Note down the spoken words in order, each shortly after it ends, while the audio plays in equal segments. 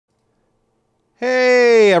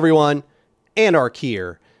Hey everyone, Anarch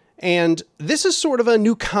here, and this is sort of a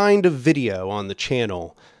new kind of video on the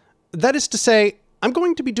channel. That is to say, I'm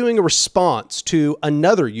going to be doing a response to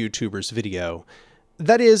another YouTuber's video.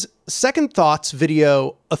 That is, Second Thought's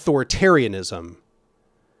video, Authoritarianism.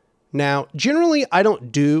 Now, generally I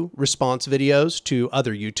don't do response videos to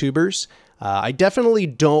other YouTubers. I definitely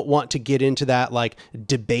don't want to get into that like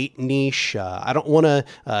debate niche. I don't want to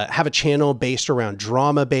have a channel based around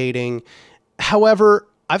drama baiting. However,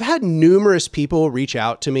 I've had numerous people reach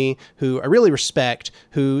out to me who I really respect,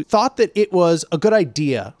 who thought that it was a good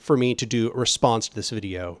idea for me to do a response to this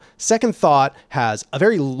video. Second Thought has a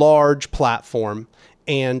very large platform,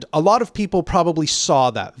 and a lot of people probably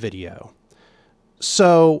saw that video.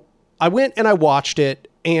 So I went and I watched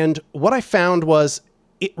it, and what I found was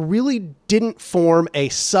it really didn't form a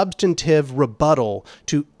substantive rebuttal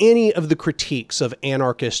to any of the critiques of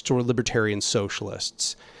anarchists or libertarian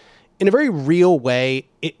socialists. In a very real way,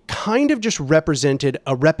 it kind of just represented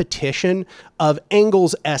a repetition of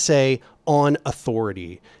Engels' essay on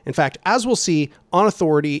authority. In fact, as we'll see, on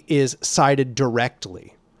authority is cited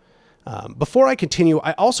directly. Before I continue,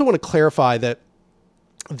 I also want to clarify that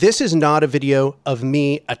this is not a video of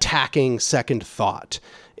me attacking Second Thought.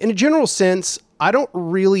 In a general sense, I don't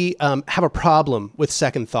really have a problem with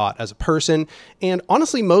Second Thought as a person, and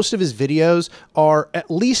honestly, most of his videos are at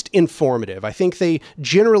least informative. I think they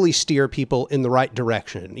generally steer people in the right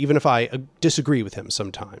direction, even if I disagree with him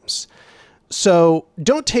sometimes. So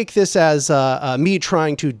don't take this as me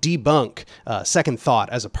trying to debunk Second Thought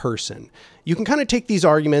as a person. You can kind of take these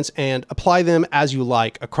arguments and apply them as you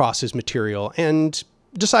like across his material and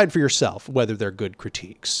decide for yourself whether they're good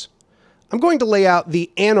critiques. I'm going to lay out the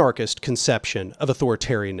anarchist conception of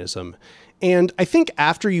authoritarianism, and I think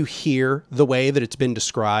after you hear the way that it's been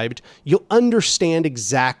described, you'll understand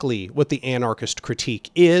exactly what the anarchist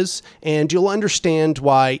critique is, and you'll understand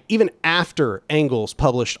why, even after Engels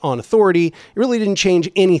published On Authority, it really didn't change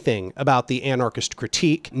anything about the anarchist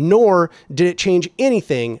critique, nor did it change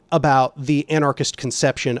anything about the anarchist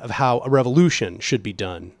conception of how a revolution should be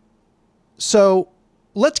done. So,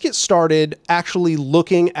 let's get started actually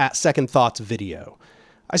looking at Second Thought's video.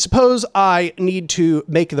 I suppose I need to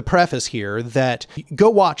make the preface here that go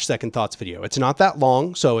watch Second Thought's video. It's not that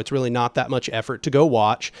long, so it's really not that much effort to go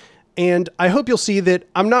watch. And I hope you'll see that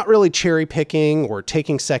I'm not really cherry picking or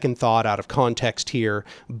taking Second Thought out of context here,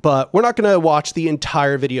 but we're not going to watch the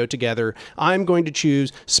entire video together. I'm going to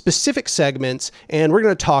choose specific segments, and we're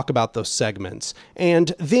going to talk about those segments.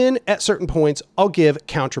 And then at certain points, I'll give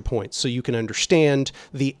counterpoints so you can understand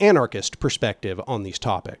the anarchist perspective on these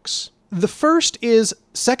topics. The first is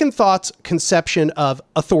Second Thought's conception of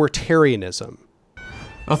authoritarianism.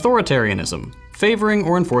 Authoritarianism. Favoring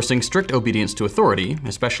or enforcing strict obedience to authority,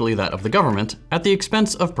 especially that of the government, at the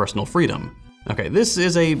expense of personal freedom. Okay, this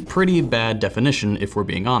is a pretty bad definition if we're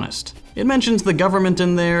being honest. It mentions the government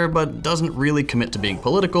in there, but doesn't really commit to being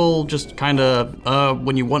political, just kinda,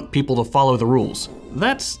 when you want people to follow the rules.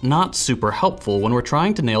 That's not super helpful when we're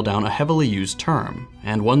trying to nail down a heavily used term,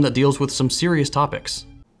 and one that deals with some serious topics.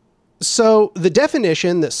 So the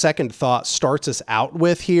definition that Second Thought starts us out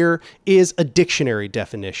with here is a dictionary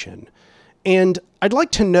definition. And I'd like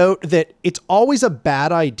to note that it's always a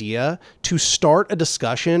bad idea to start a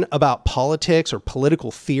discussion about politics or political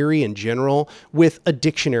theory in general with a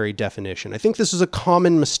dictionary definition. I think this is a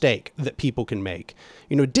common mistake that people can make.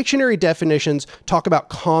 You know, dictionary definitions talk about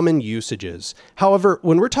common usages. However,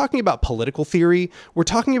 when we're talking about political theory, we're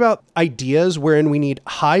talking about ideas wherein we need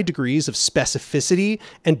high degrees of specificity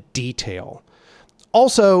and detail.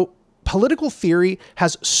 Also, political theory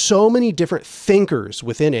has so many different thinkers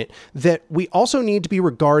within it that we also need to be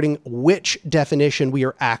regarding which definition we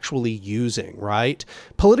are actually using, right?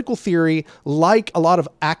 Political theory, like a lot of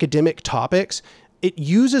academic topics, it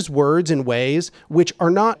uses words in ways which are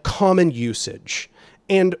not common usage.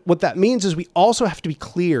 And what that means is we also have to be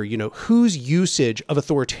clear, you know, whose usage of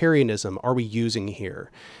authoritarianism are we using here?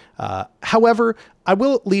 However, I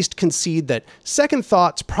will at least concede that Second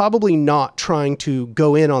Thought's probably not trying to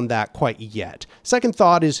go in on that quite yet. Second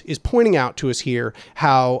Thought is pointing out to us here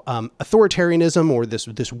how authoritarianism, or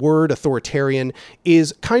this word authoritarian,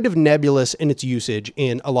 is kind of nebulous in its usage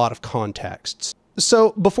in a lot of contexts.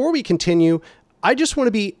 So before we continue, I just want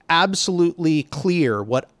to be absolutely clear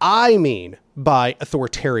what I mean by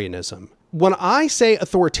authoritarianism. When I say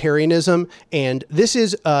authoritarianism, and this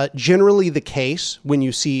is generally the case when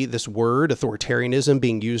you see this word authoritarianism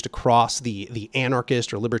being used across the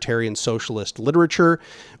anarchist or libertarian socialist literature,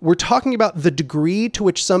 we're talking about the degree to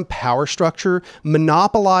which some power structure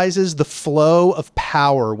monopolizes the flow of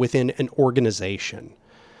power within an organization.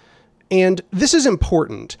 And this is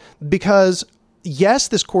important because Yes,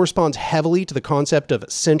 this corresponds heavily to the concept of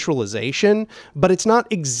centralization, but it's not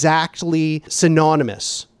exactly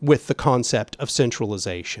synonymous with the concept of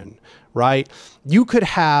centralization, right? You could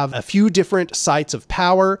have a few different sites of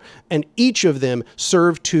power, and each of them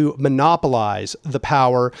serve to monopolize the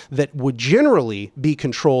power that would generally be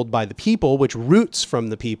controlled by the people, which roots from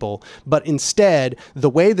the people. But instead, the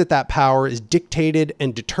way that that power is dictated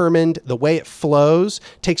and determined, the way it flows,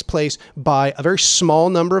 takes place by a very small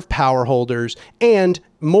number of power holders, and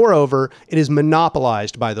moreover, it is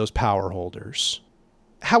monopolized by those power holders.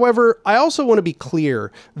 However, I also want to be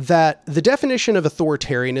clear that the definition of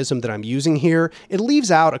authoritarianism that I'm using here, it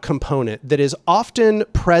leaves out a component that is often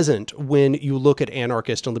present when you look at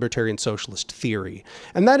anarchist and libertarian socialist theory,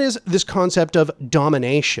 and that is this concept of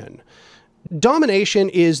domination. Domination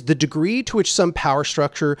is the degree to which some power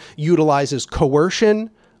structure utilizes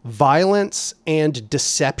coercion, violence, and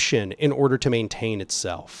deception in order to maintain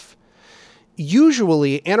itself.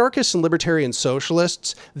 Usually, anarchists and libertarian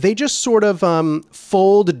socialists, they just sort of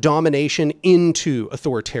fold domination into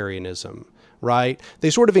authoritarianism, right?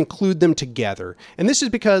 They sort of include them together. And this is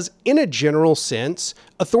because, in a general sense,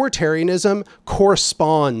 authoritarianism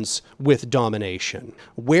corresponds with domination.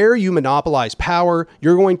 Where you monopolize power,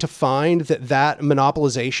 you're going to find that that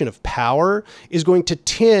monopolization of power is going to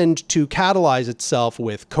tend to catalyze itself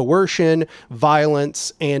with coercion,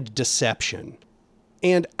 violence, and deception.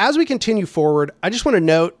 And as we continue forward, I just want to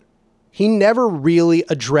note, he never really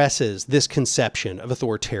addresses this conception of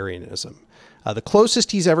authoritarianism. The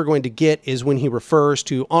closest he's ever going to get is when he refers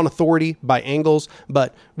to On Authority by Engels,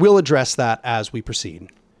 but we'll address that as we proceed.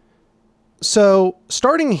 So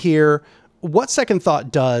starting here, what Second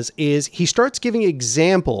Thought does is he starts giving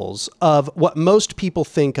examples of what most people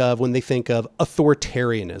think of when they think of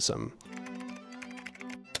authoritarianism.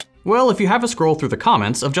 Well, if you have a scroll through the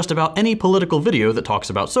comments of just about any political video that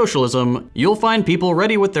talks about socialism, you'll find people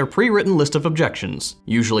ready with their pre-written list of objections,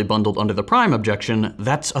 usually bundled under the prime objection,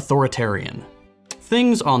 that's authoritarian.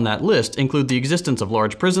 Things on that list include the existence of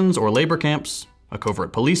large prisons or labor camps, a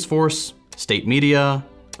covert police force, state media,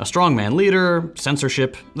 a strongman leader,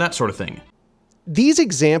 censorship, that sort of thing. These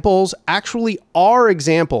examples actually are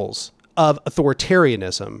examples of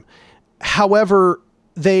authoritarianism. However,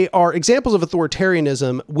 they are examples of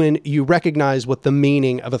authoritarianism when you recognize what the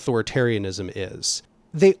meaning of authoritarianism is.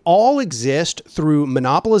 They all exist through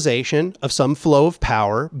monopolization of some flow of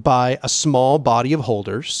power by a small body of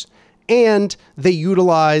holders, and they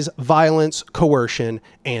utilize violence, coercion,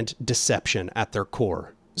 and deception at their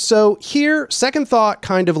core. So here, Second Thought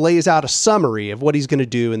kind of lays out a summary of what he's going to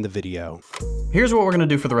do in the video. Here's what we're going to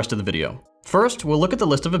do for the rest of the video. First, we'll look at the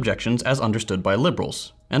list of objections as understood by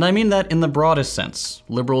liberals. And I mean that in the broadest sense.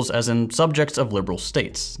 Liberals as in subjects of liberal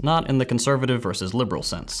states, not in the conservative versus liberal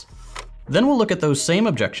sense. Then we'll look at those same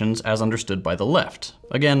objections as understood by the left.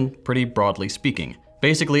 Again, pretty broadly speaking.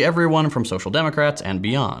 Basically everyone from social democrats and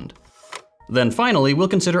beyond. Then finally, we'll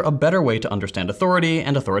consider a better way to understand authority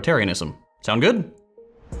and authoritarianism. Sound good?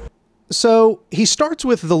 So he starts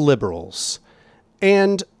with the liberals,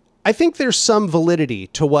 and I think there's some validity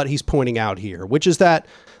to what he's pointing out here, which is that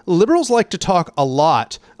liberals like to talk a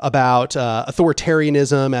lot about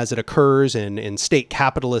authoritarianism as it occurs in state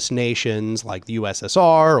capitalist nations like the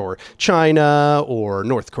USSR or China or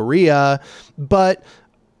North Korea, but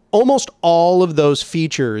almost all of those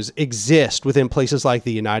features exist within places like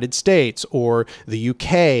the United States or the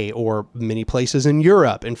UK or many places in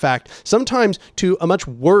Europe. In fact, sometimes to a much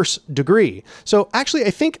worse degree. So actually,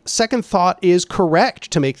 I think Second Thought is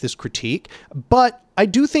correct to make this critique, but I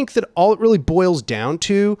do think that all it really boils down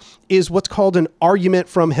to is what's called an argument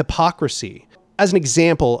from hypocrisy. As an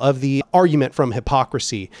example of the argument from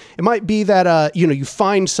hypocrisy, it might be that, you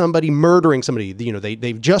find somebody murdering somebody,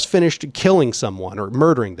 they've just finished killing someone or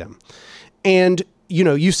murdering them. And,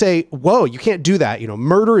 you say, whoa, you can't do that.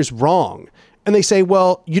 Murder is wrong. And they say,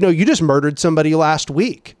 well, you just murdered somebody last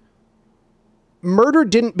week. Murder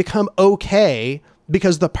didn't become okay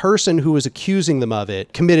because the person who was accusing them of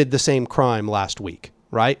it committed the same crime last week,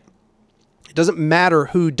 right? It doesn't matter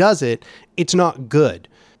who does it. It's not good.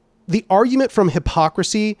 The argument from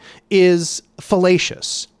hypocrisy is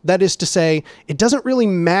fallacious. That is to say, it doesn't really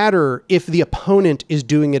matter if the opponent is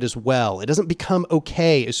doing it as well. It doesn't become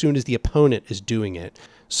okay as soon as the opponent is doing it.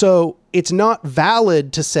 So it's not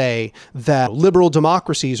valid to say that liberal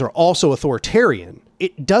democracies are also authoritarian.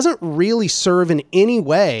 it doesn't really serve in any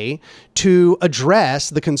way to address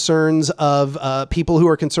the concerns of people who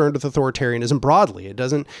are concerned with authoritarianism broadly. It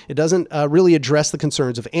doesn't really address the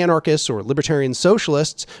concerns of anarchists or libertarian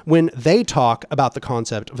socialists when they talk about the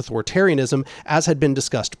concept of authoritarianism, as had been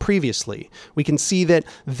discussed previously. We can see that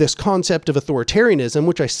this concept of authoritarianism,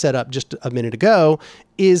 which I set up just a minute ago,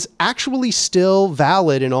 is actually still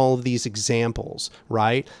valid in all of these examples,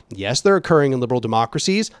 right? Yes, they're occurring in liberal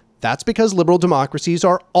democracies. That's because liberal democracies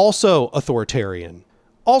are also authoritarian.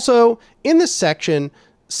 Also, in this section,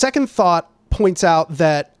 Second Thought points out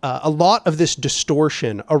that a lot of this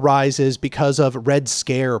distortion arises because of Red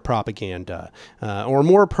Scare propaganda, or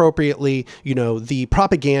more appropriately, the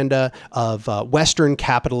propaganda of Western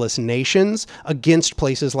capitalist nations against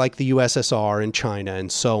places like the USSR and China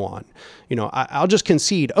and so on. I'll just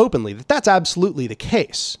concede openly that that's absolutely the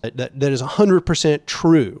case. That is 100%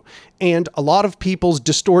 true. And a lot of people's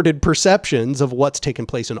distorted perceptions of what's taken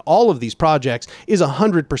place in all of these projects is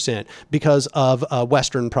 100% because of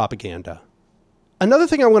Western propaganda. Another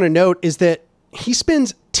thing I want to note is that he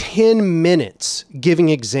spends 10 minutes giving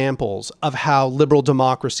examples of how liberal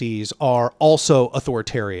democracies are also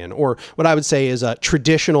authoritarian, or what I would say is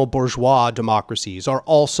traditional bourgeois democracies are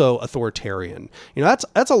also authoritarian. That's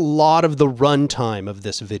a lot of the runtime of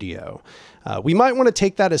this video. We might want to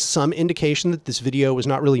take that as some indication that this video was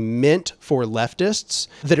not really meant for leftists,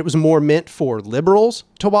 that it was more meant for liberals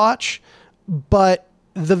to watch, but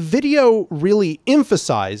the video really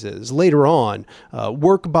emphasizes later on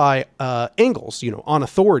work by Engels, on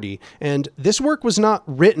authority, and this work was not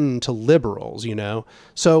written to liberals,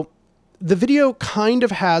 So the video kind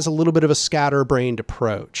of has a little bit of a scatterbrained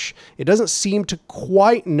approach. It doesn't seem to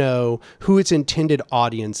quite know who its intended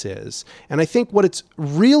audience is. And I think what it's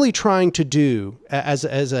really trying to do as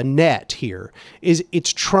a net here is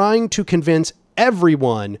it's trying to convince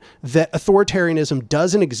everyone that authoritarianism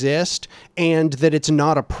doesn't exist and that it's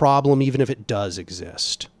not a problem even if it does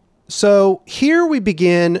exist. So here we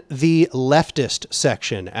begin the leftist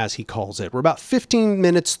section, as he calls it. We're about 15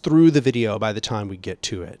 minutes through the video by the time we get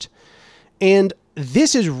to it. And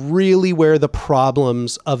this is really where the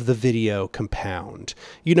problems of the video compound.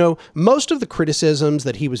 Most of the criticisms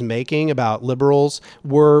that he was making about liberals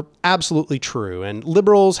were absolutely true, and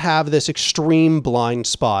liberals have this extreme blind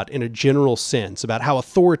spot in a general sense about how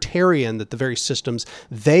authoritarian that the very systems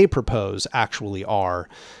they propose actually are.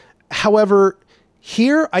 However,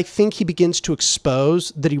 here, I think he begins to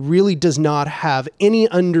expose that he really does not have any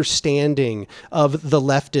understanding of the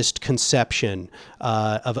leftist conception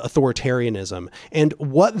of authoritarianism and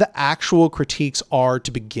what the actual critiques are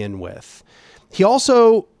to begin with. He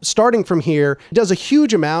also, starting from here, does a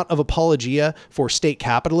huge amount of apologia for state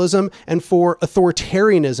capitalism and for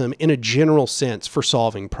authoritarianism in a general sense for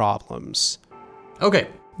solving problems. Okay,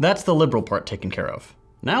 that's the liberal part taken care of.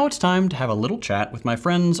 Now it's time to have a little chat with my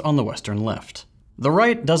friends on the Western left. The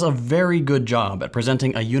right does a very good job at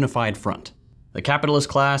presenting a unified front. The capitalist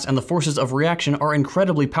class and the forces of reaction are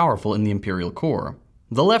incredibly powerful in the imperial core.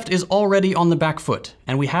 The left is already on the back foot,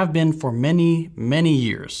 and we have been for many, many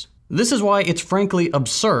years. This is why it's frankly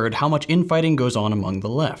absurd how much infighting goes on among the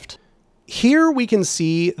left. Here we can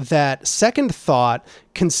see that Second Thought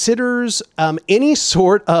considers any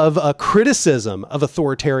sort of a criticism of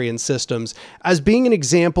authoritarian systems as being an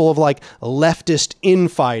example of leftist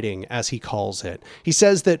infighting, as he calls it. He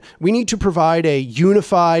says that we need to provide a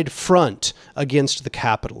unified front against the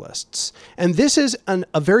capitalists. And this is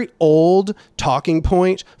a very old talking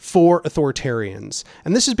point for authoritarians.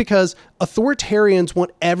 And this is because authoritarians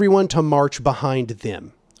want everyone to march behind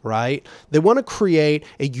them. Right? They want to create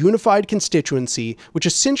a unified constituency, which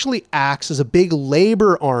essentially acts as a big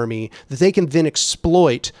labor army that they can then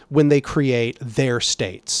exploit when they create their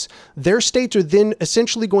states. Their states are then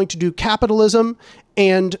essentially going to do capitalism,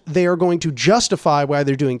 and they are going to justify why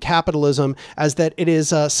they're doing capitalism as that it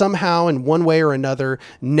is somehow in one way or another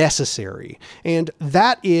necessary. And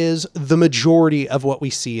that is the majority of what we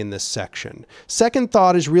see in this section. Second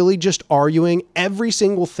Thought is really just arguing every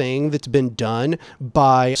single thing that's been done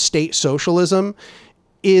by state socialism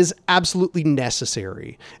is absolutely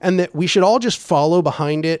necessary, and that we should all just follow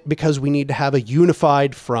behind it because we need to have a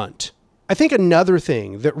unified front. I think another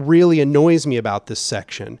thing that really annoys me about this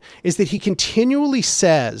section is that he continually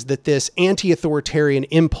says that this anti-authoritarian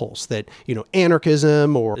impulse, that,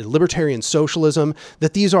 anarchism or libertarian socialism,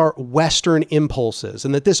 that these are Western impulses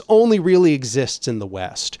and that this only really exists in the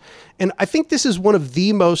West. And I think this is one of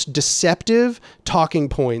the most deceptive talking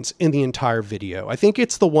points in the entire video. I think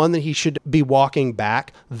it's the one that he should be walking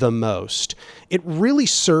back the most. It really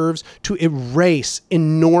serves to erase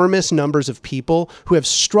enormous numbers of people who have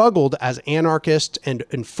struggled as anarchists and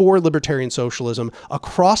for libertarian socialism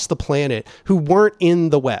across the planet who weren't in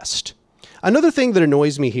the West. Another thing that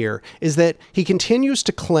annoys me here is that he continues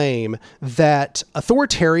to claim that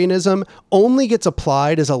authoritarianism only gets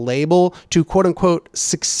applied as a label to quote-unquote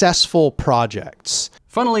successful projects.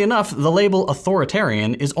 Funnily enough, the label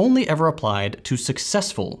authoritarian is only ever applied to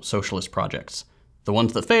successful socialist projects. The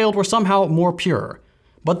ones that failed were somehow more pure.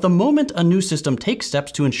 But the moment a new system takes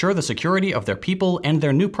steps to ensure the security of their people and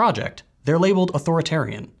their new project, they're labeled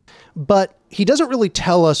authoritarian. But he doesn't really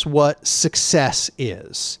tell us what success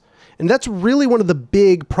is. And that's really one of the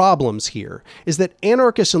big problems here, is that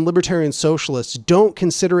anarchists and libertarian socialists don't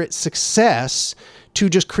consider it success to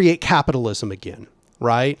just create capitalism again,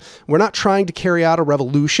 right? We're not trying to carry out a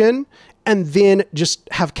revolution and then just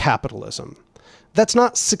have capitalism. That's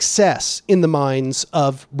not success in the minds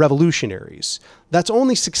of revolutionaries. That's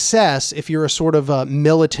only success if you're a sort of a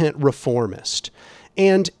militant reformist.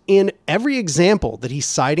 And in every example that he's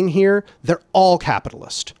citing here, they're all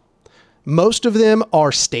capitalist. Most of them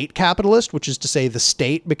are state capitalist, which is to say the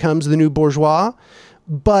state becomes the new bourgeois.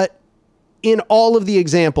 But in all of the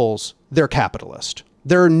examples, they're capitalist.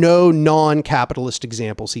 There are no non-capitalist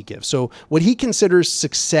examples he gives. So what he considers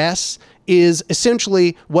success is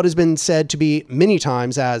essentially what has been said to be many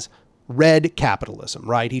times as red capitalism,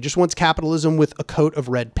 right? He just wants capitalism with a coat of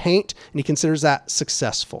red paint, and he considers that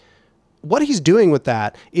successful. What he's doing with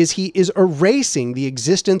that is he is erasing the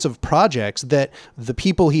existence of projects that the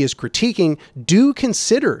people he is critiquing do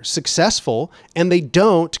consider successful and they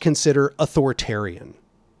don't consider authoritarian.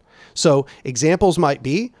 So examples might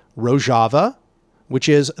be Rojava, which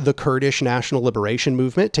is the Kurdish national liberation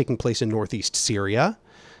movement taking place in northeast Syria.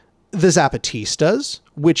 The Zapatistas,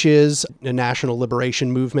 which is a national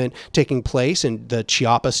liberation movement taking place in the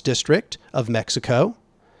Chiapas district of Mexico.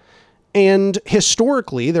 And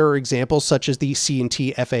historically, there are examples such as the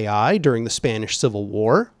C&T FAI during the Spanish Civil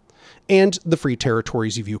War and the Free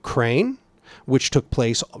Territories of Ukraine, which took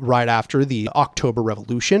place right after the October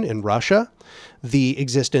Revolution in Russia, the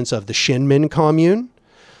existence of the Shinmin Commune.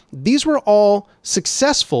 These were all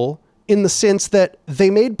successful in the sense that they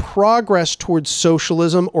made progress towards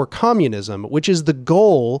socialism or communism, which is the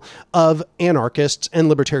goal of anarchists and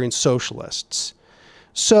libertarian socialists.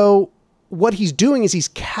 So what he's doing is he's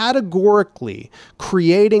categorically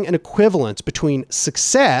creating an equivalence between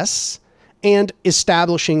success and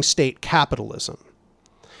establishing state capitalism.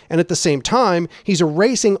 And at the same time, he's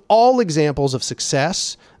erasing all examples of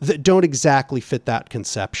success that don't exactly fit that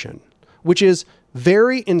conception, which is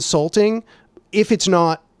very insulting if it's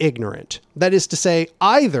not ignorant. That is to say,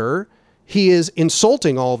 either he is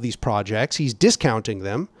insulting all of these projects, he's discounting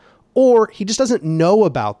them, or he just doesn't know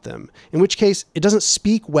about them, in which case it doesn't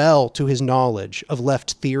speak well to his knowledge of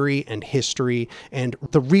left theory and history and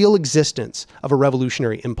the real existence of a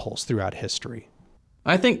revolutionary impulse throughout history.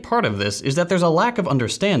 I think part of this is that there's a lack of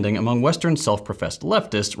understanding among Western self-professed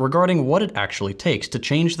leftists regarding what it actually takes to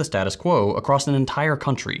change the status quo across an entire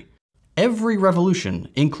country. Every revolution,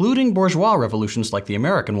 including bourgeois revolutions like the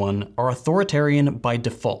American one, are authoritarian by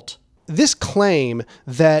default. This claim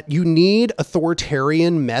that you need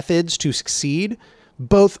authoritarian methods to succeed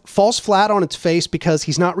both falls flat on its face because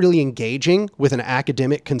he's not really engaging with an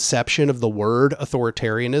academic conception of the word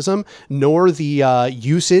authoritarianism, nor the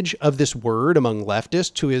usage of this word among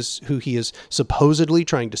leftists who he is supposedly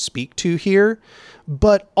trying to speak to here.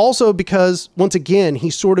 But also because, once again, he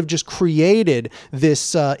sort of just created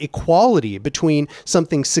this equality between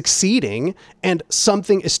something succeeding and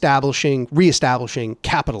something reestablishing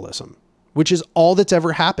capitalism, which is all that's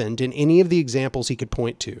ever happened in any of the examples he could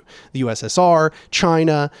point to. The USSR,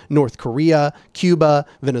 China, North Korea, Cuba,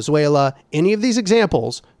 Venezuela, any of these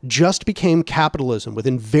examples just became capitalism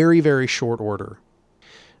within very, very short order.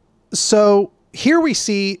 So here we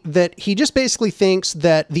see that he just basically thinks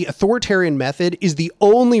that the authoritarian method is the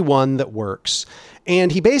only one that works.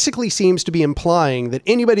 And he basically seems to be implying that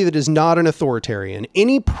anybody that is not an authoritarian,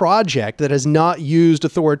 any project that has not used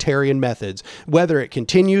authoritarian methods, whether it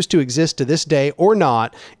continues to exist to this day or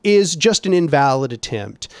not, is just an invalid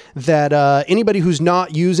attempt. That anybody who's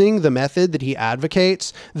not using the method that he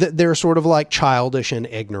advocates, that they're sort of like childish and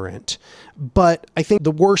ignorant. But I think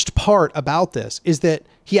the worst part about this is that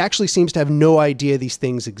he actually seems to have no idea these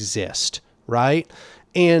things exist, right?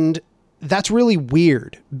 And that's really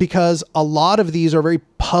weird because a lot of these are very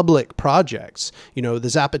public projects. You know, the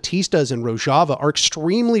Zapatistas in Rojava are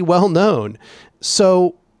extremely well known.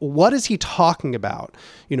 So what is he talking about?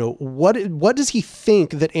 What does he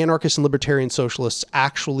think that anarchists and libertarian socialists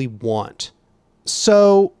actually want?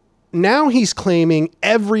 So now he's claiming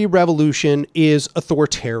every revolution is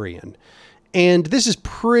authoritarian. And this is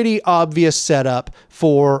pretty obvious setup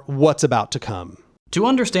for what's about to come. To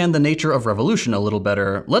understand the nature of revolution a little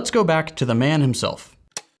better, let's go back to the man himself.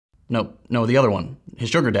 No, the other one. His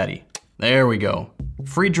sugar daddy. There we go.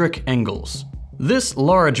 Friedrich Engels. This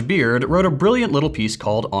large beard wrote a brilliant little piece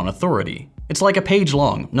called On Authority. It's like a page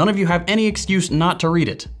long. None of you have any excuse not to read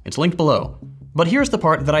it. It's linked below. But here's the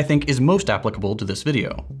part that I think is most applicable to this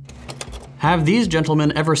video. Have these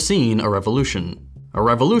gentlemen ever seen a revolution? A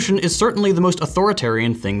revolution is certainly the most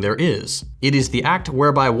authoritarian thing there is. It is the act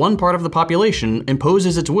whereby one part of the population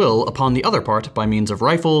imposes its will upon the other part by means of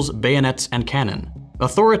rifles, bayonets, and cannon.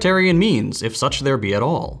 Authoritarian means, if such there be at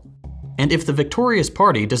all. And if the victorious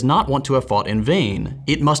party does not want to have fought in vain,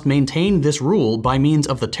 it must maintain this rule by means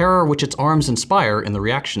of the terror which its arms inspire in the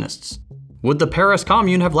reactionists. Would the Paris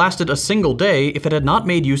Commune have lasted a single day if it had not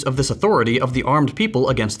made use of this authority of the armed people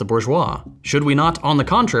against the bourgeois? Should we not, on the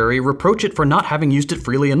contrary, reproach it for not having used it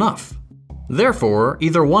freely enough? Therefore,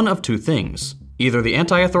 either one of two things. Either the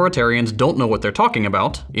anti-authoritarians don't know what they're talking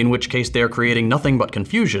about, in which case they are creating nothing but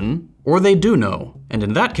confusion, or they do know, and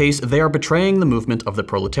in that case they are betraying the movement of the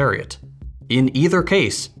proletariat. In either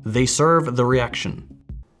case, they serve the reaction.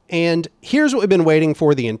 And here's what we've been waiting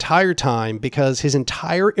for the entire time, because his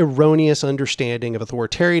entire erroneous understanding of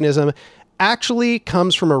authoritarianism actually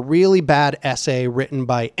comes from a really bad essay written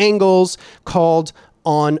by Engels called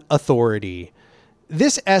On Authority.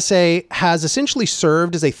 This essay has essentially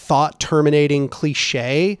served as a thought-terminating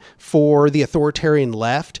cliche for the authoritarian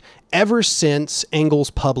left ever since Engels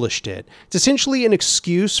published it. It's essentially an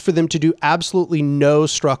excuse for them to do absolutely no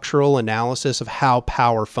structural analysis of how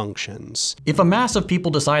power functions. If a mass of people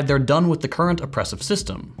decide they're done with the current oppressive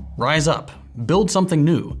system, rise up, build something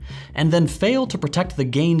new, and then fail to protect the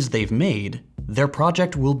gains they've made, their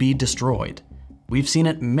project will be destroyed. We've seen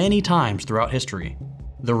it many times throughout history.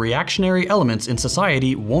 The reactionary elements in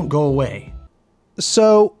society won't go away.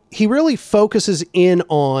 So he really focuses in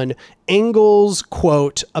on Engels'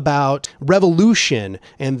 quote about revolution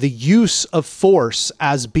and the use of force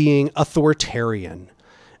as being authoritarian.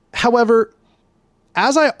 However,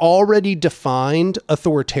 as I already defined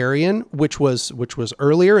authoritarian, which was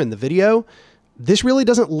earlier in the video, this really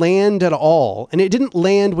doesn't land at all. And it didn't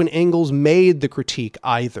land when Engels made the critique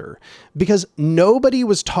either, because nobody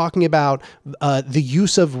was talking about the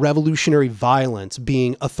use of revolutionary violence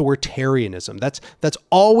being authoritarianism. That's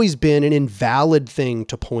always been an invalid thing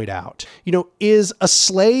to point out. Is a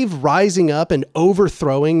slave rising up and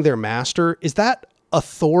overthrowing their master, is that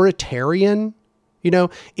authoritarian?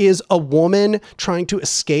 Is a woman trying to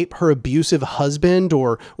escape her abusive husband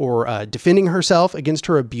or defending herself against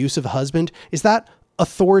her abusive husband, is that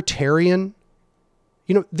authoritarian?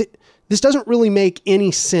 This doesn't really make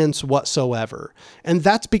any sense whatsoever. And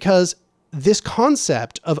that's because this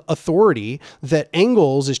concept of authority that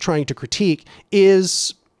Engels is trying to critique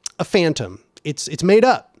is a phantom. It's made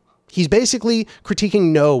up. He's basically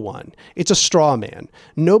critiquing no one. It's a straw man.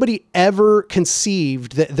 Nobody ever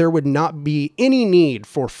conceived that there would not be any need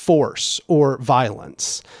for force or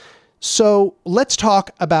violence. So let's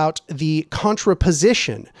talk about the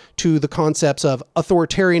contraposition to the concepts of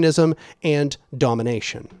authoritarianism and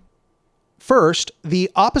domination. First, the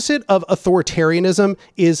opposite of authoritarianism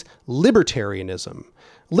is libertarianism.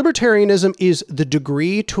 Libertarianism is the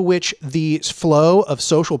degree to which the flow of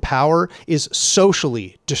social power is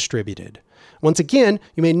socially distributed. Once again,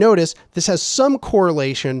 you may notice this has some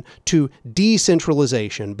correlation to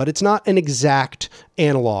decentralization, but it's not an exact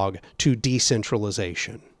analog to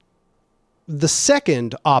decentralization. The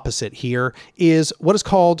second opposite here is what is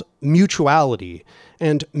called mutuality.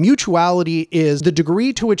 And mutuality is the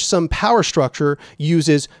degree to which some power structure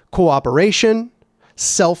uses cooperation,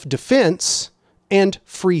 self-defense, and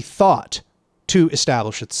free thought to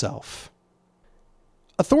establish itself.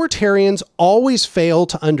 Authoritarians always fail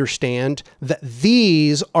to understand that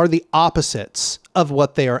these are the opposites of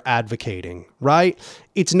what they are advocating, right?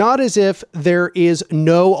 It's not as if there is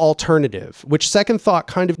no alternative, which second thought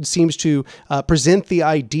kind of seems to present the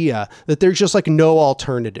idea that there's just like no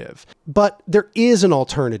alternative. But there is an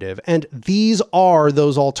alternative, and these are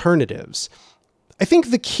those alternatives. I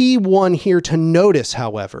think the key one here to notice,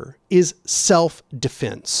 however, is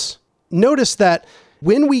self-defense. Notice that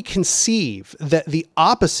when we conceive that the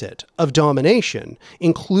opposite of domination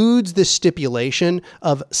includes this stipulation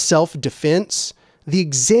of self-defense, the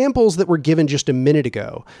examples that were given just a minute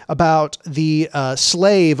ago about the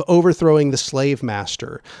slave overthrowing the slave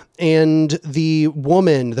master and the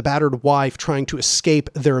woman, the battered wife, trying to escape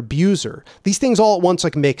their abuser, these things all at once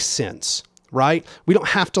like make sense, right? We don't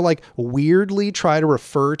have to like weirdly try to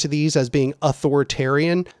refer to these as being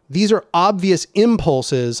authoritarian. These are obvious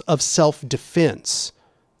impulses of self-defense.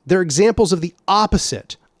 They're examples of the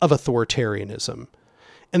opposite of authoritarianism.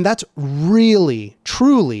 And that's really,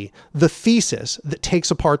 truly the thesis that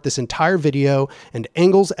takes apart this entire video and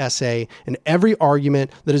Engels' essay and every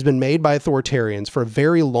argument that has been made by authoritarians for a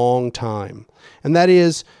very long time. And that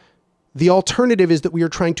is, the alternative is that we are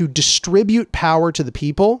trying to distribute power to the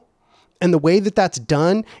people. And the way that that's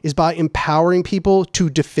done is by empowering people to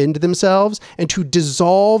defend themselves and to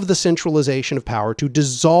dissolve the centralization of power, to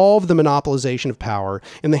dissolve the monopolization of power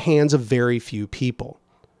in the hands of very few people.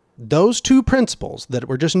 Those two principles that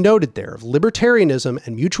were just noted there of libertarianism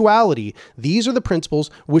and mutuality, these are the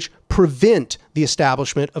principles which prevent the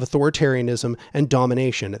establishment of authoritarianism and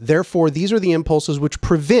domination. Therefore, these are the impulses which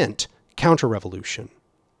prevent counter-revolution.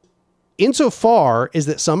 Insofar as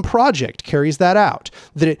that some project carries that out,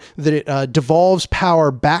 that it devolves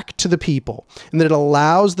power back to the people, and that it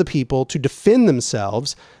allows the people to defend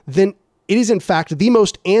themselves, then it is in fact the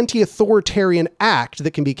most anti-authoritarian act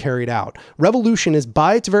that can be carried out. Revolution is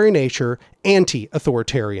by its very nature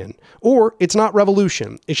anti-authoritarian, or it's not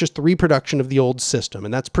revolution. It's just the reproduction of the old system.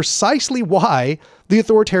 And that's precisely why the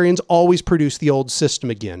authoritarians always produce the old system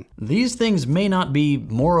again. These things may not be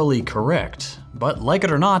morally correct, but like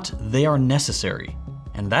it or not, they are necessary.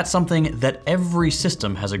 And that's something that every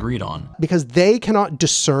system has agreed on. Because they cannot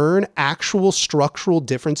discern actual structural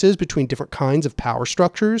differences between different kinds of power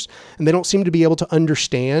structures, and they don't seem to be able to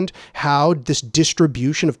understand how this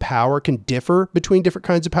distribution of power can differ between different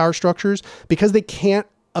kinds of power structures, because they can't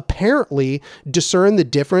apparently discern the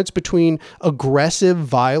difference between aggressive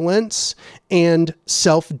violence and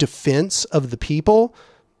self-defense of the people.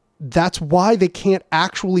 That's why they can't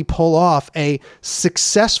actually pull off a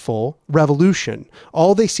successful revolution.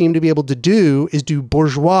 All they seem to be able to do is do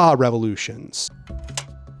bourgeois revolutions.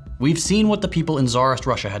 We've seen what the people in Tsarist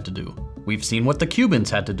Russia had to do. We've seen what the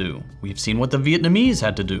Cubans had to do. We've seen what the Vietnamese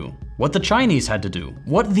had to do. What the Chinese had to do.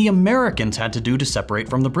 What the Americans had to do to separate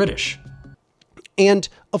from the British. And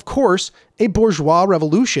of course, a bourgeois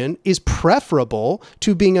revolution is preferable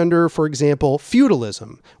to being under, for example,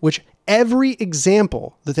 feudalism, which every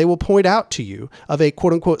example that they will point out to you of a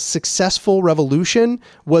quote-unquote successful revolution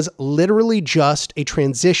was literally just a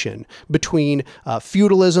transition between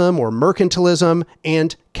feudalism or mercantilism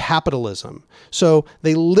and capitalism. So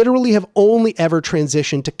they literally have only ever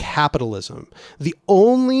transitioned to capitalism. The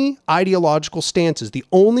only ideological stances, the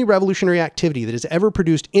only revolutionary activity that has ever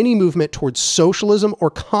produced any movement towards socialism or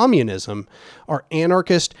communism are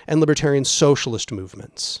anarchist and libertarian socialist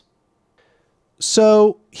movements.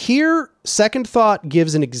 So here, Second Thought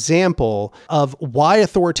gives an example of why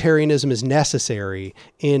authoritarianism is necessary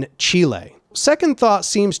in Chile. Second Thought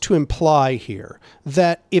seems to imply here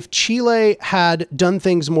that if Chile had done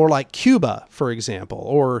things more like Cuba, for example,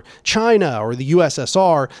 or China or the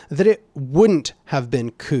USSR, that it wouldn't have been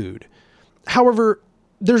couped. However,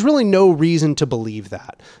 there's really no reason to believe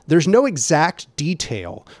that. There's no exact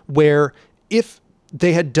detail where if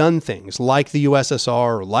they had done things like the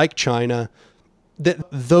USSR or like China, that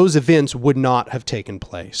those events would not have taken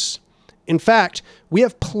place. In fact, we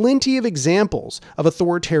have plenty of examples of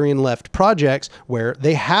authoritarian left projects where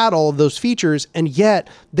they had all of those features, and yet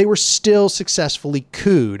they were still successfully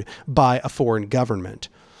couped by a foreign government.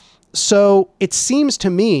 So it seems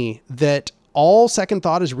to me that all Second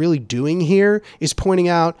Thought is really doing here is pointing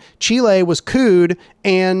out Chile was couped,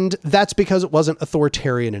 and that's because it wasn't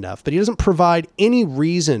authoritarian enough. But he doesn't provide any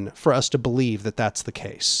reason for us to believe that that's the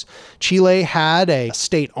case. Chile had a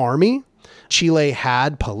state army. Chile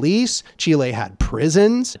had police. Chile had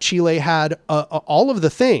prisons. Chile had all of the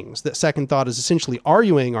things that Second Thought is essentially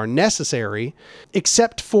arguing are necessary,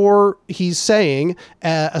 except for, he's saying,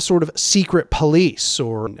 a sort of secret police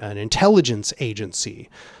or an intelligence agency.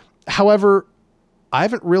 However, I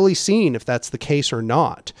haven't really seen if that's the case or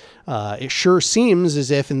not. It sure seems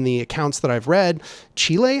as if in the accounts that I've read,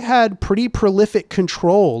 Chile had pretty prolific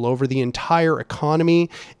control over the entire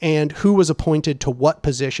economy and who was appointed to what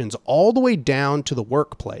positions, all the way down to the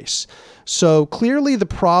workplace. So clearly the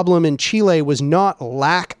problem in Chile was not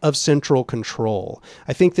lack of central control.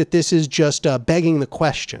 I think that this is just begging the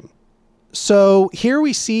question. So here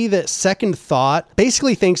we see that Second Thought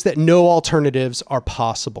basically thinks that no alternatives are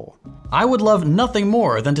possible. I would love nothing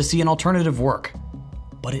more than to see an alternative work,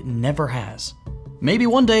 but it never has. Maybe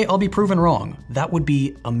one day I'll be proven wrong. That would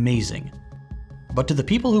be amazing. But to the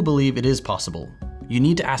people who believe it is possible, you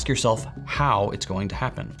need to ask yourself how it's going to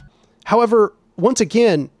happen. However, once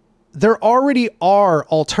again, there already are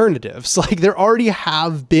alternatives. Like, there already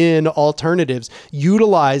have been alternatives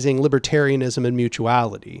utilizing libertarianism and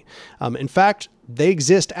mutuality. In fact, they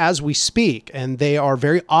exist as we speak, and they are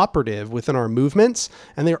very operative within our movements.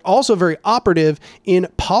 And they're also very operative in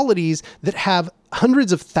polities that have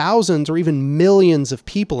hundreds of thousands or even millions of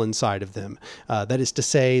people inside of them. That is to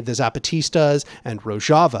say, the Zapatistas and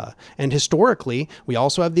Rojava. And historically, we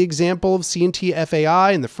also have the example of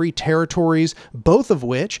CNT-FAI and the Free Territories, both of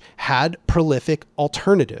which had prolific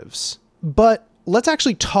alternatives. But let's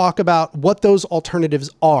actually talk about what those alternatives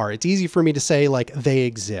are. It's easy for me to say, like, they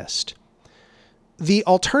exist. The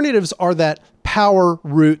alternatives are that power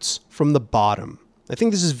roots from the bottom. I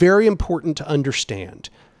think this is very important to understand.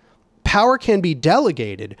 Power can be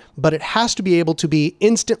delegated, but it has to be able to be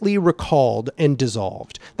instantly recalled and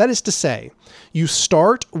dissolved. That is to say, you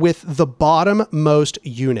start with the bottommost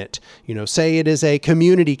unit. Say it is a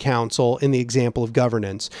community council in the example of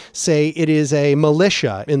governance. Say it is a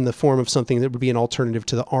militia in the form of something that would be an alternative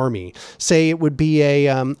to the army. Say it would be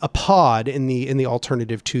a pod in the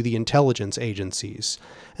alternative to the intelligence agencies.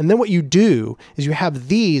 And then what you do is you have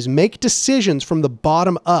these make decisions from the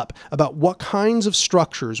bottom up about what kinds of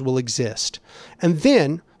structures will exist. And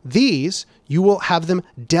then these, you will have them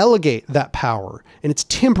delegate that power, and it's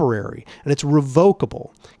temporary and it's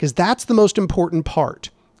revocable, because that's the most important part.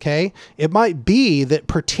 Okay? It might be that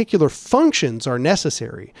particular functions are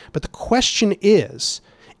necessary, but the question is,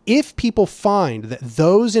 if people find that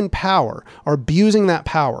those in power are abusing that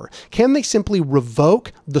power, can they simply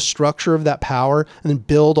revoke the structure of that power and then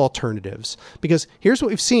build alternatives? Because here's what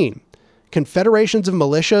we've seen. Confederations of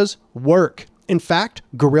militias work. In fact,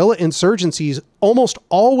 guerrilla insurgencies almost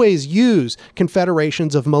always use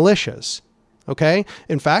confederations of militias. Okay?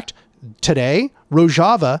 In fact, today,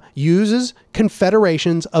 Rojava uses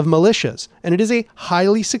confederations of militias, and it is a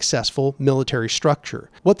highly successful military structure.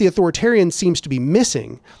 What the authoritarian seems to be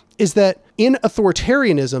missing is that in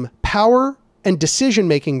authoritarianism, power and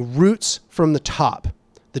decision-making roots from the top.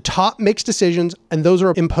 The top makes decisions, and those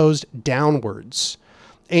are imposed downwards.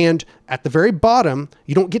 And at the very bottom,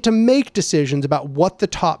 you don't get to make decisions about what the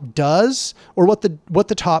top does or what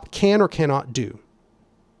the top can or cannot do.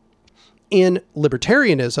 In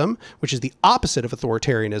libertarianism, which is the opposite of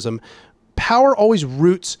authoritarianism, power always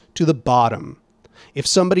roots to the bottom. If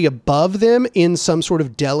somebody above them in some sort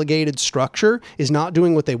of delegated structure is not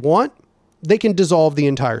doing what they want, they can dissolve the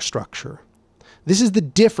entire structure. This is the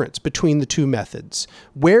difference between the two methods.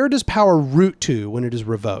 Where does power root to when it is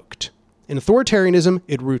revoked? In authoritarianism,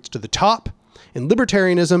 it roots to the top. In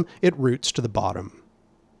libertarianism, it roots to the bottom.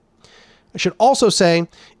 I should also say,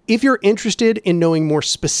 if you're interested in knowing more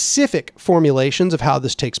specific formulations of how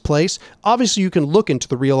this takes place, obviously you can look into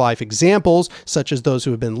the real-life examples, such as those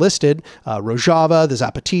who have been listed, Rojava, the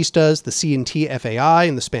Zapatistas, the CNT-FAI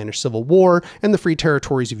in the Spanish Civil War, and the Free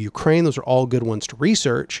Territories of Ukraine. Those are all good ones to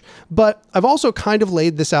research. But I've also kind of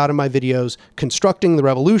laid this out in my videos, Constructing the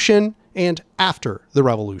Revolution and After the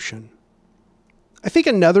Revolution. I think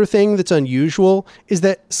another thing that's unusual is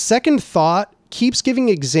that Second Thought keeps giving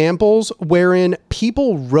examples wherein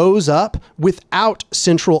people rose up without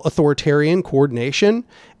central authoritarian coordination,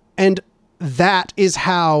 and that is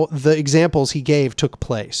how the examples he gave took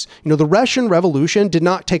place. The Russian Revolution did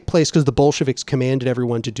not take place because the Bolsheviks commanded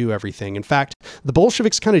everyone to do everything. In fact, the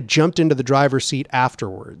Bolsheviks kind of jumped into the driver's seat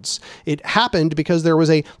afterwards. It happened because there was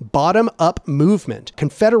a bottom-up movement,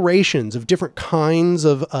 confederations of different kinds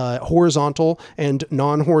of horizontal and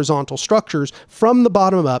non-horizontal structures from the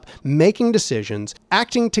bottom up, making decisions,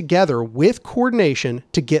 acting together with coordination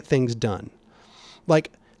to get things done.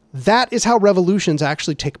 That is how revolutions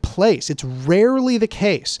actually take place. It's rarely the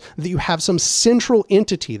case that you have some central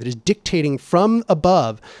entity that is dictating from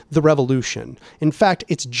above the revolution. In fact,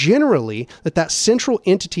 it's generally that central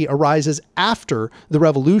entity arises after the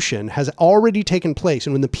revolution has already taken place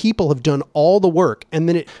and when the people have done all the work, and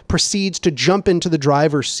then it proceeds to jump into the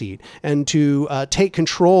driver's seat and to take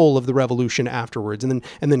control of the revolution afterwards, and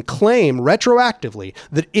then claim retroactively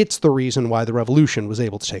that it's the reason why the revolution was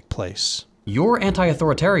able to take place. Your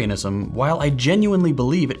anti-authoritarianism, while I genuinely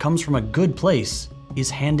believe it comes from a good place, is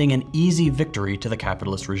handing an easy victory to the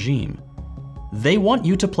capitalist regime. They want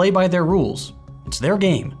you to play by their rules. It's their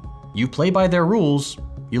game. You play by their rules,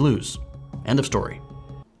 you lose. End of story.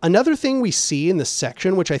 Another thing we see in this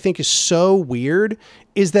section, which I think is so weird,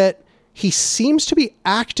 is that he seems to be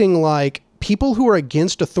acting like people who are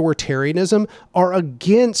against authoritarianism are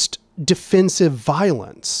against defensive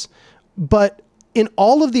violence. But In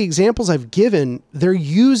all of the examples I've given, they're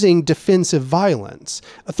using defensive violence.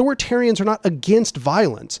 Authoritarians are not against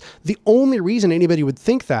violence. The only reason anybody would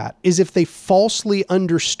think that is if they falsely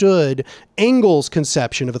understood Engels'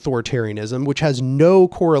 conception of authoritarianism, which has no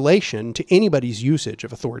correlation to anybody's usage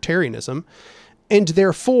of authoritarianism. And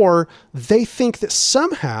therefore, they think that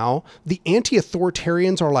somehow the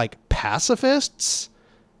anti-authoritarians are like pacifists.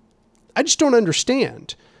 I just don't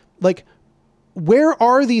understand. Like, where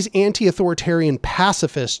are these anti-authoritarian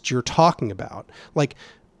pacifists you're talking about? Like,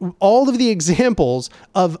 all of the examples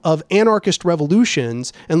of anarchist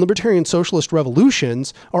revolutions and libertarian socialist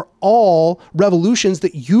revolutions are all revolutions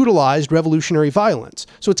that utilized revolutionary violence.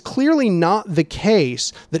 So it's clearly not the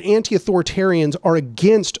case that anti-authoritarians are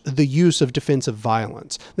against the use of defensive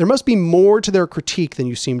violence. There must be more to their critique than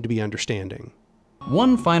you seem to be understanding.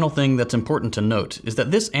 One final thing that's important to note is that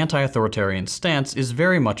this anti-authoritarian stance is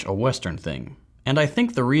very much a Western thing. And I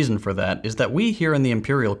think the reason for that is that we here in the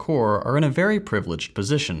Imperial Core are in a very privileged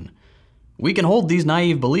position. We can hold these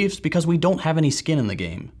naive beliefs because we don't have any skin in the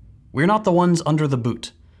game. We're not the ones under the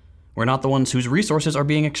boot. We're not the ones whose resources are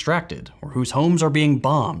being extracted, or whose homes are being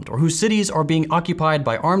bombed, or whose cities are being occupied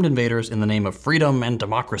by armed invaders in the name of freedom and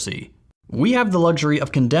democracy. We have the luxury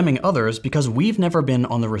of condemning others because we've never been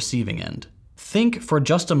on the receiving end. Think for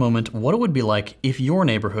just a moment what it would be like if your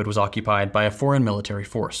neighborhood was occupied by a foreign military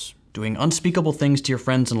force, doing unspeakable things to your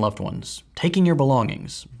friends and loved ones, taking your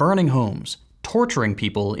belongings, burning homes, torturing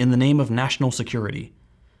people in the name of national security.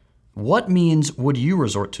 What means would you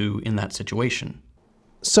resort to in that situation?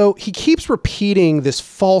 So he keeps repeating this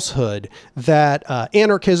falsehood that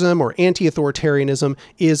anarchism or anti-authoritarianism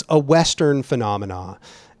is a Western phenomena.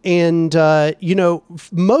 And,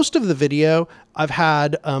 most of the video, I've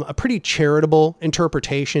had a pretty charitable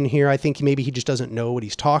interpretation here. I think maybe he just doesn't know what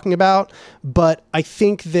he's talking about. But I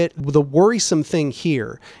think that the worrisome thing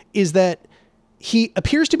here is that he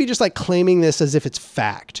appears to be just like claiming this as if it's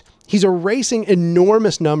fact. He's erasing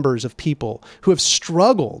enormous numbers of people who have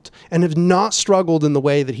struggled and have not struggled in the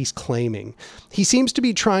way that he's claiming. He seems to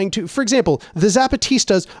be trying to, for example, the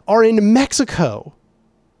Zapatistas are in Mexico.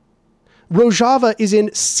 Rojava is in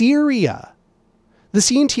Syria. The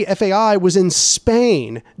CNT-FAI was in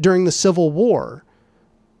Spain during the Civil War.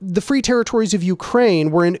 The Free Territories of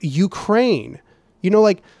Ukraine were in Ukraine.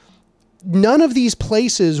 None of these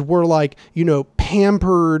places were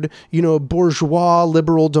pampered, bourgeois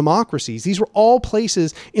liberal democracies. These were all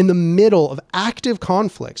places in the middle of active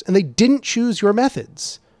conflicts, and they didn't choose your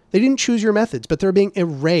methods. They didn't choose your methods, but they're being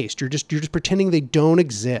erased. You're just pretending they don't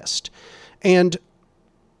exist. And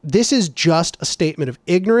this is just a statement of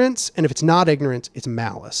ignorance, and if it's not ignorance, it's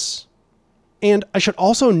malice. And I should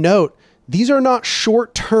also note, these are not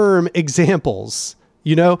short-term examples.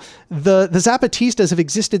 The Zapatistas have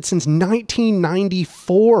existed since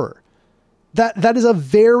 1994. That is a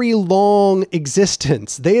very long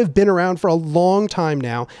existence. They have been around for a long time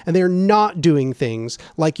now, and they are not doing things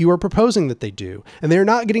like you are proposing that they do. And they are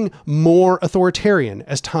not getting more authoritarian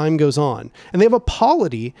as time goes on. And they have a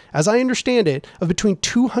polity, as I understand it, of between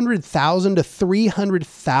 200,000 to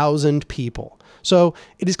 300,000 people. So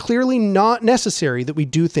it is clearly not necessary that we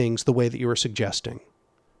do things the way that you are suggesting.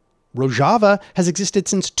 Rojava has existed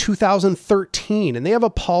since 2013, and they have a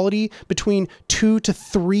polity between 2 to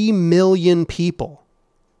 3 million people.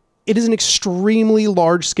 It is an extremely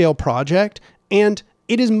large-scale project, and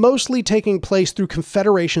it is mostly taking place through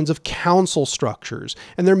confederations of council structures,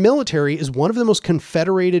 and their military is one of the most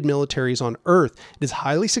confederated militaries on Earth. It is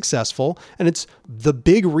highly successful, and it's the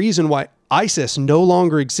big reason why ISIS no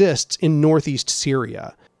longer exists in northeast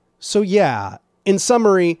Syria. So yeah, in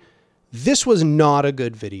summary, this was not a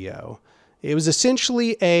good video. It was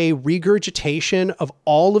essentially a regurgitation of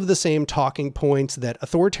all of the same talking points that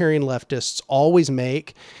authoritarian leftists always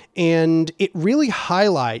make, and it really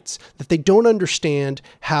highlights that they don't understand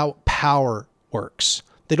how power works.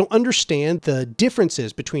 They don't understand the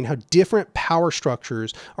differences between how different power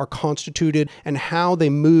structures are constituted and how they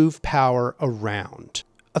move power around.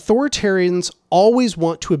 Authoritarians always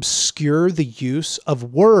want to obscure the use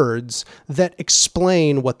of words that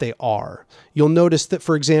explain what they are. You'll notice that,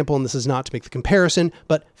 for example, and this is not to make the comparison,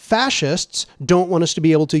 but fascists don't want us to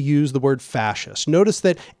be able to use the word fascist. Notice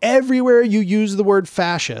that everywhere you use the word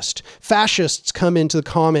fascist, fascists come into the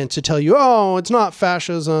comments to tell you, oh, it's not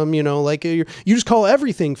fascism, you just call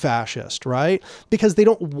everything fascist, right? Because they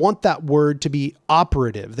don't want that word to be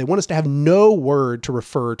operative. They want us to have no word to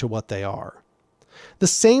refer to what they are. The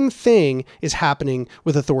same thing is happening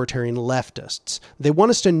with authoritarian leftists. They want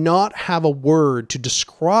us to not have a word to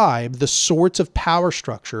describe the sorts of power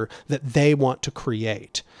structure that they want to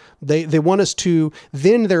create. They want us to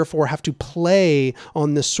then therefore have to play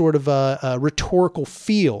on this sort of a rhetorical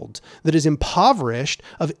field that is impoverished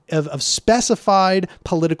of specified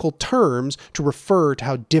political terms to refer to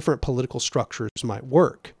how different political structures might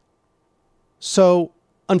work. So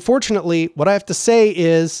unfortunately, what I have to say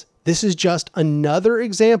is this is just another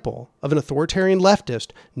example of an authoritarian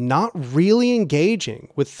leftist not really engaging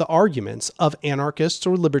with the arguments of anarchists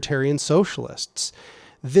or libertarian socialists.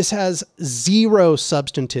 This has zero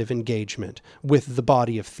substantive engagement with the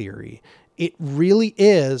body of theory. It really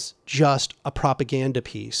is just a propaganda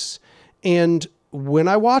piece. And when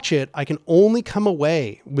I watch it, I can only come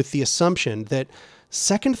away with the assumption that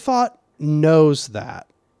Second Thought knows that.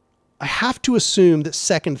 I have to assume that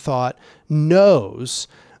Second Thought knows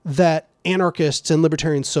that anarchists and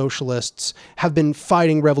libertarian socialists have been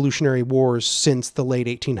fighting revolutionary wars since the late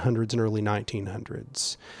 1800s and early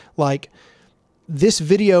 1900s. Like, this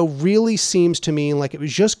video really seems to me like it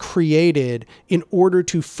was just created in order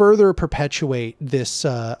to further perpetuate this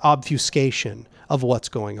obfuscation of what's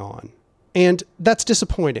going on. And that's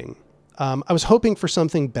disappointing. I was hoping for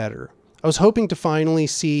something better. I was hoping to finally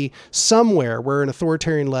see somewhere where an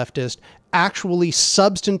authoritarian leftist actually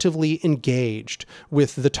substantively engaged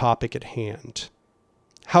with the topic at hand.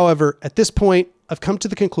 However, at this point, I've come to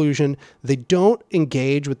the conclusion they don't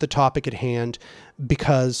engage with the topic at hand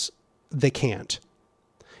because they can't.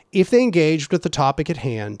 If they engaged with the topic at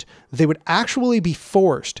hand, they would actually be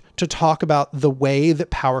forced to talk about the way that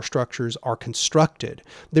power structures are constructed.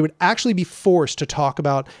 They would actually be forced to talk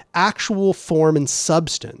about actual form and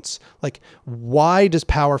substance. Like, why does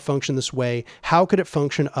power function this way? How could it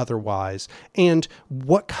function otherwise? And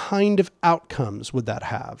what kind of outcomes would that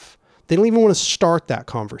have? They don't even want to start that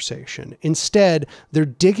conversation. Instead, they're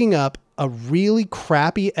digging up a really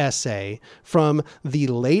crappy essay from the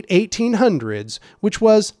late 1800s, which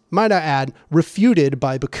was, might I add, refuted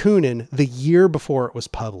by Bakunin the year before it was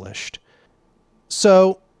published.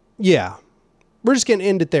 So, yeah, we're just going to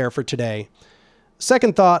end it there for today.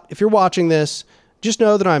 Second thought, if you're watching this, just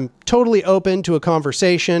know that I'm totally open to a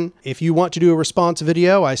conversation. If you want to do a response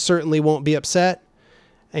video, I certainly won't be upset.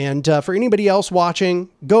 And for anybody else watching,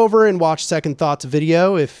 go over and watch Second Thought's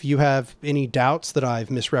video if you have any doubts that I've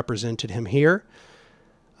misrepresented him here.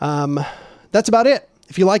 That's about it.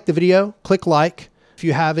 If you like the video, click like. If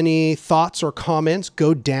you have any thoughts or comments,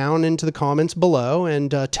 go down into the comments below and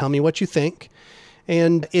tell me what you think.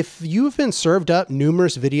 And if you've been served up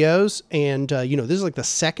numerous videos and, this is like the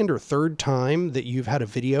second or third time that you've had a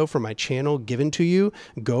video from my channel given to you,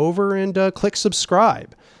 go over and click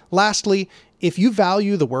subscribe. Lastly, if you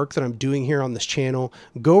value the work that I'm doing here on this channel,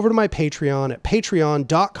 go over to my Patreon at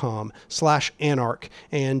patreon.com/anarch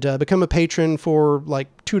and become a patron for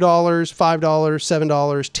like $2, $5,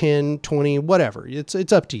 $7, $10, $20, whatever.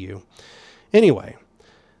 It's up to you. Anyway,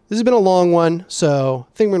 this has been a long one, so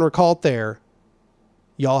I think we're going to call it there.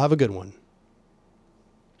 Y'all have a good one.